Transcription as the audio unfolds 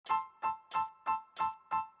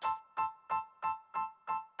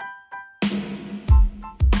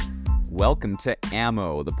Welcome to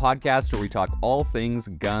Ammo, the podcast where we talk all things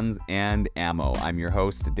guns and ammo. I'm your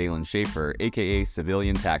host, Dalen Schaefer, aka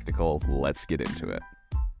Civilian Tactical. Let's get into it.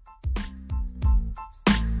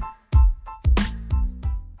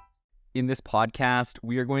 In this podcast,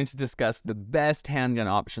 we are going to discuss the best handgun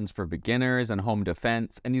options for beginners and home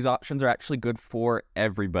defense, and these options are actually good for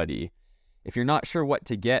everybody. If you're not sure what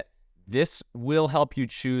to get, this will help you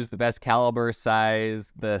choose the best caliber,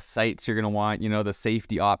 size, the sights you're going to want, the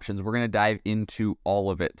safety options. We're going to dive into all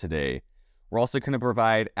of it today. We're also going to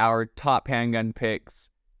provide our top handgun picks,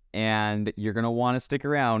 and you're going to want to stick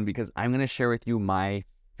around because I'm going to share with you my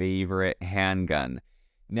favorite handgun.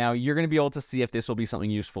 Now, you're going to be able to see if this will be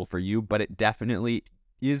something useful for you, but it definitely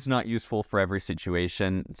is not useful for every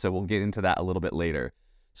situation, so we'll get into that a little bit later.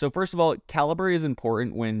 So first of all, caliber is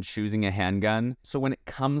important when choosing a handgun. So when it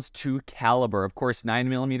comes to caliber, of course,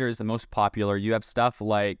 9mm is the most popular. You have stuff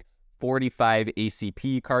like 45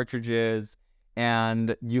 ACP cartridges,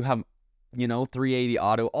 and you have, 380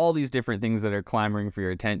 auto, all these different things that are clamoring for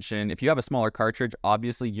your attention. If you have a smaller cartridge,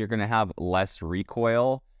 obviously you're going to have less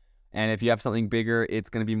recoil. And if you have something bigger, it's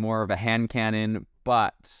going to be more of a hand cannon.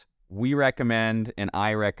 But we recommend, and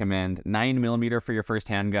I recommend, 9mm for your first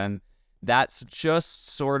handgun. That's just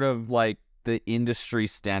sort of like the industry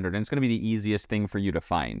standard, and it's going to be the easiest thing for you to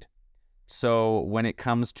find. So when it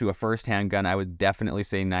comes to a first handgun, I would definitely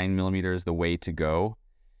say 9mm is the way to go.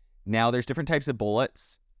 Now, there's different types of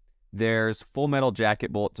bullets. There's full metal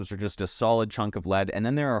jacket bullets, which are just a solid chunk of lead, and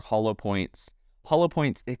then there are hollow points. Hollow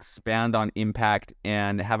points expand on impact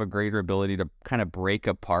and have a greater ability to kind of break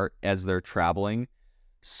apart as they're traveling.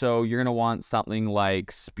 So you're going to want something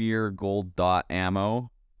like Spear Gold Dot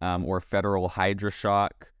ammo or Federal Hydra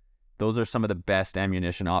Shock. Those are some of the best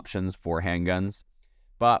ammunition options for handguns.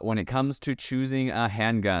 But when it comes to choosing a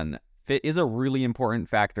handgun, fit is a really important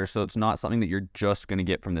factor, so it's not something that you're just going to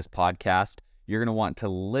get from this podcast. You're going to want to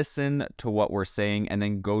listen to what we're saying and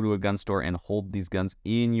then go to a gun store and hold these guns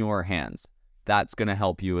in your hands. That's going to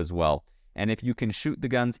help you as well. And if you can shoot the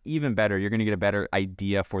guns, even better, you're going to get a better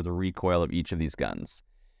idea for the recoil of each of these guns.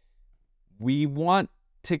 We want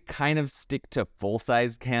to kind of stick to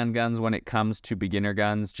full-size handguns when it comes to beginner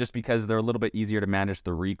guns, just because they're a little bit easier to manage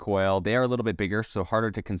the recoil. They are a little bit bigger, so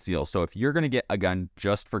harder to conceal. So if you're going to get a gun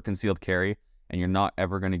just for concealed carry, and you're not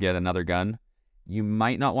ever going to get another gun, you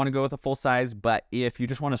might not want to go with a full-size, but if you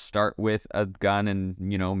just want to start with a gun and,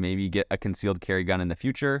 maybe get a concealed carry gun in the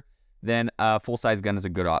future, then a full-size gun is a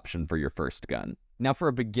good option for your first gun. Now, for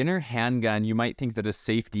a beginner handgun, you might think that a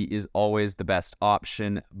safety is always the best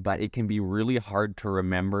option, but it can be really hard to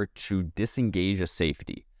remember to disengage a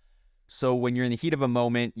safety. So when you're in the heat of a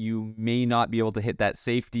moment, you may not be able to hit that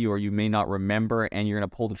safety, or you may not remember, and you're going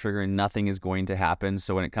to pull the trigger and nothing is going to happen.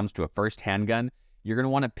 So when it comes to a first handgun, you're going to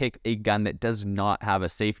want to pick a gun that does not have a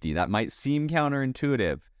safety. That might seem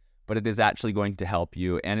counterintuitive, but it is actually going to help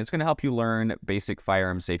you, and it's going to help you learn basic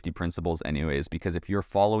firearm safety principles anyways, because if you're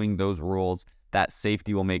following those rules, that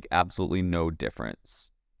safety will make absolutely no difference.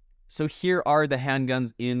 So here are the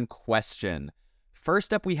handguns in question.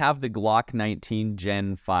 First up, we have the Glock 19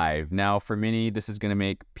 Gen 5. Now, for many, this is going to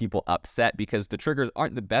make people upset because the triggers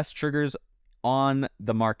aren't the best triggers on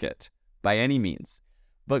the market by any means.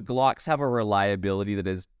 But Glocks have a reliability that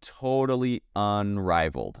is totally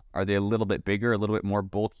unrivaled. Are they a little bit bigger, a little bit more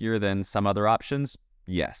bulkier than some other options?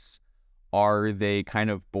 Yes. Are they kind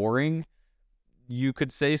of boring? You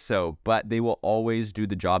could say so, but they will always do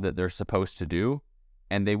the job that they're supposed to do,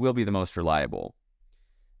 and they will be the most reliable.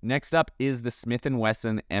 Next up is the Smith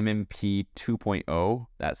Wesson M&P 2.0.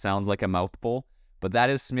 That sounds like a mouthful, but that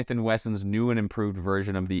is Smith & Wesson's new and improved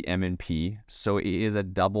version of the M&P, so it is a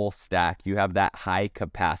double stack. You have that high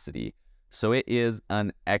capacity, so it is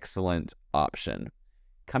an excellent option.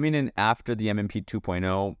 Coming in after the M&P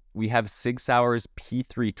 2.0, we have Sig Sauer's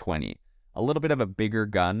P320, a little bit of a bigger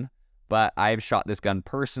gun, but I've shot this gun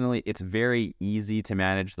personally. It's very easy to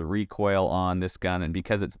manage the recoil on this gun, and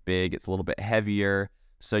because it's big, it's a little bit heavier,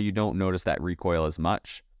 so you don't notice that recoil as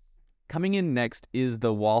much. Coming in next is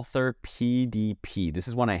the Walther PPK. This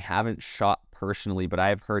is one I haven't shot personally, but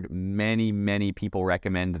I've heard many people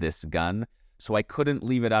recommend this gun, so I couldn't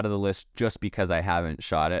leave it out of the list just because I haven't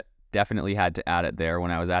shot it. Definitely had to add it there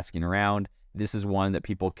when I was asking around. This is one that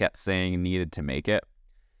people kept saying needed to make it.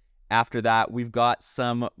 After that, we've got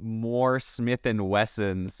some more Smith &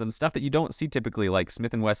 Wesson, some stuff that you don't see typically, like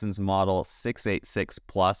Smith & Wesson's Model 686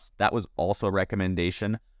 Plus. That was also a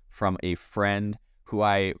recommendation from a friend who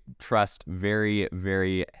I trust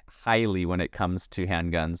very highly when it comes to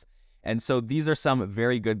handguns. And so these are some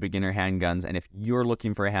very good beginner handguns, and if you're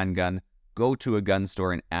looking for a handgun, go to a gun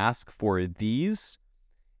store and ask for these.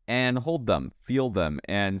 and hold them, feel them,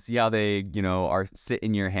 and see how they, are sit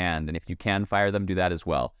in your hand. And if you can fire them, do that as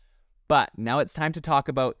well. But now it's time to talk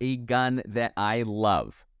about a gun that I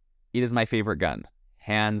love. It is my favorite gun,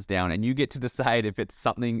 hands down. And you get to decide if it's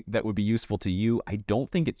something that would be useful to you. I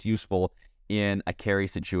don't think it's useful in a carry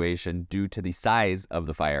situation due to the size of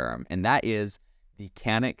the firearm. And that is the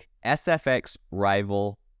Canik SFX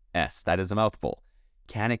Rival S. That is a mouthful.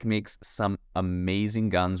 Canik makes some amazing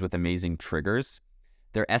guns with amazing triggers.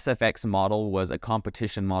 Their SFX model was a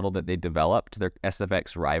competition model that they developed, their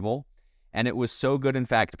SFX Rival. And it was so good, in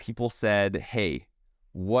fact, people said, hey,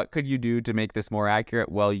 what could you do to make this more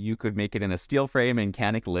accurate? Well, you could make it in a steel frame, and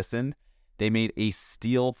Canik listened. They made a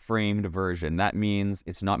steel framed version. That means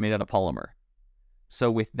it's not made out of polymer.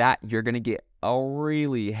 So with that, you're going to get a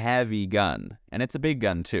really heavy gun, and it's a big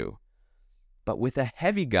gun too. But with a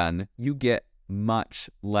heavy gun, you get much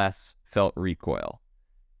less felt recoil.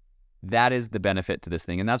 That is the benefit to this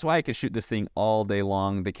thing, and that's why I could shoot this thing all day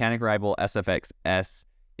long. The Canik Rival SFX S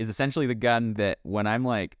is essentially the gun that when I'm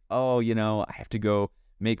like, oh, I have to go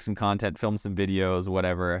make some content, film some videos,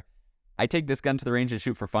 whatever, I take this gun to the range and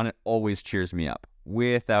shoot for fun. It always cheers me up,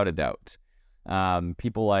 without a doubt.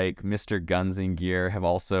 People like Mr. Guns and Gear have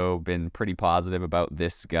also been pretty positive about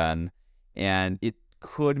this gun, and it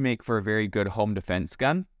could make for a very good home defense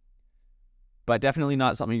gun, but definitely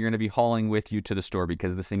not something you're going to be hauling with you to the store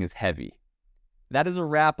because this thing is heavy. That is a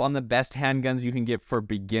wrap on the best handguns you can get for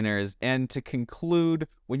beginners. And to conclude,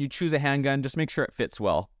 when you choose a handgun, just make sure it fits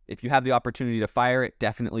well. If you have the opportunity to fire it,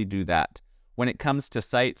 definitely do that. When it comes to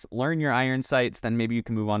sights, learn your iron sights, then maybe you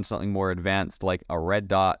can move on to something more advanced like a red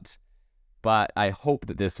dot. But I hope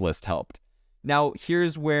that this list helped. Now,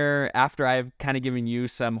 here's where, after I've kind of given you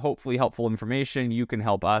some hopefully helpful information, you can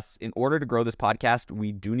help us. In order to grow this podcast,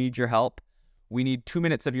 we do need your help. We need 2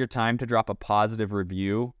 minutes of your time to drop a positive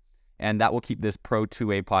review, and that will keep this Pro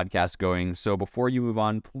 2A podcast going. So before you move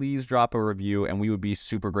on, please drop a review, and we would be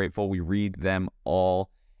super grateful. We read them all.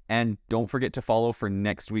 And don't forget to follow for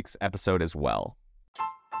next week's episode as well.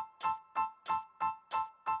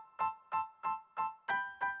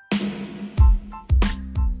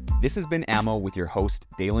 This has been Ammo with your host,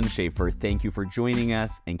 Dalen Schaefer. Thank you for joining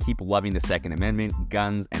us, and keep loving the Second Amendment,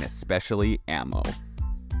 guns, and especially ammo.